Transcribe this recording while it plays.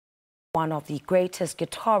One of the greatest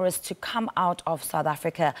guitarists to come out of South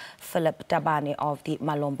Africa, Phillip Tabane of the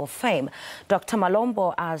Malombo fame. Dr.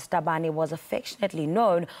 Malombo, as Tabane was affectionately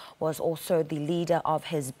known, was also the leader of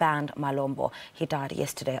his band Malombo. He died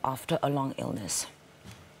yesterday after a long illness.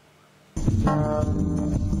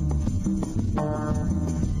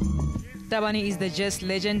 Tabane is the jazz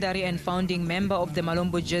legendary and founding member of the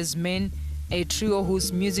Malombo Jazzmen, a trio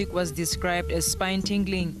whose music was described as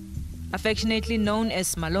spine-tingling. Affectionately known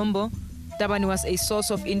as Malombo, Tabane was a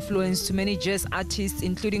source of influence to many jazz artists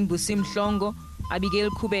including Busi Mhlongo, Abigail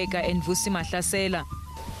Kubeka and Vusi Mahlasela.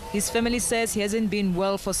 His family says he hasn't been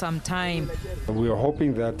well for some time. We were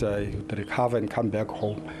hoping that he would recover and come back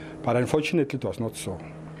home, but unfortunately it was not so.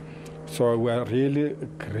 So we are really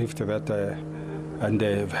grieved that and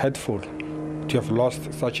hurtful to have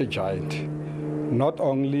lost such a giant. Not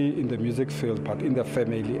only in the music field, but in the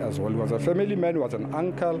family as well. He was a family man, he was an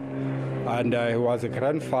uncle, and he was a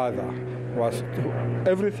grandfather, was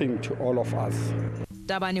everything to all of us.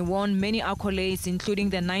 Tabane won many accolades, including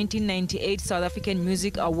the 1998 South African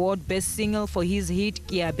Music Award Best Single for his hit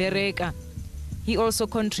Kia Bereka. He also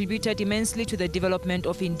contributed immensely to the development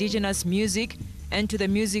of indigenous music and to the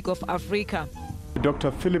music of Africa.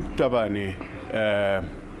 Dr. Phillip Tabane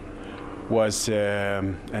was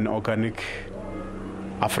an organic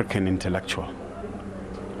African intellectual.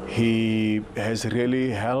 He has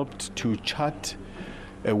really helped to chart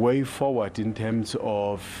a way forward in terms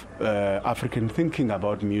of African thinking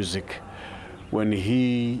about music when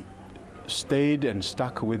he stayed and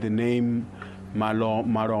stuck with the name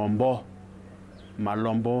Malombo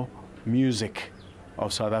music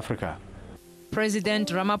of South Africa. President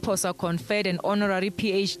Ramaphosa conferred an honorary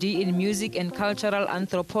PhD in music and cultural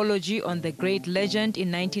anthropology on the great legend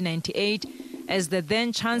in 1998 as the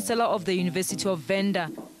then Chancellor of the University of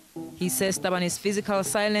Venda. He says Tabane's physical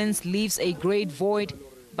silence leaves a great void,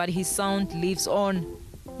 but his sound lives on.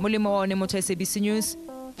 Mulimo SABC News,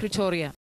 Pretoria.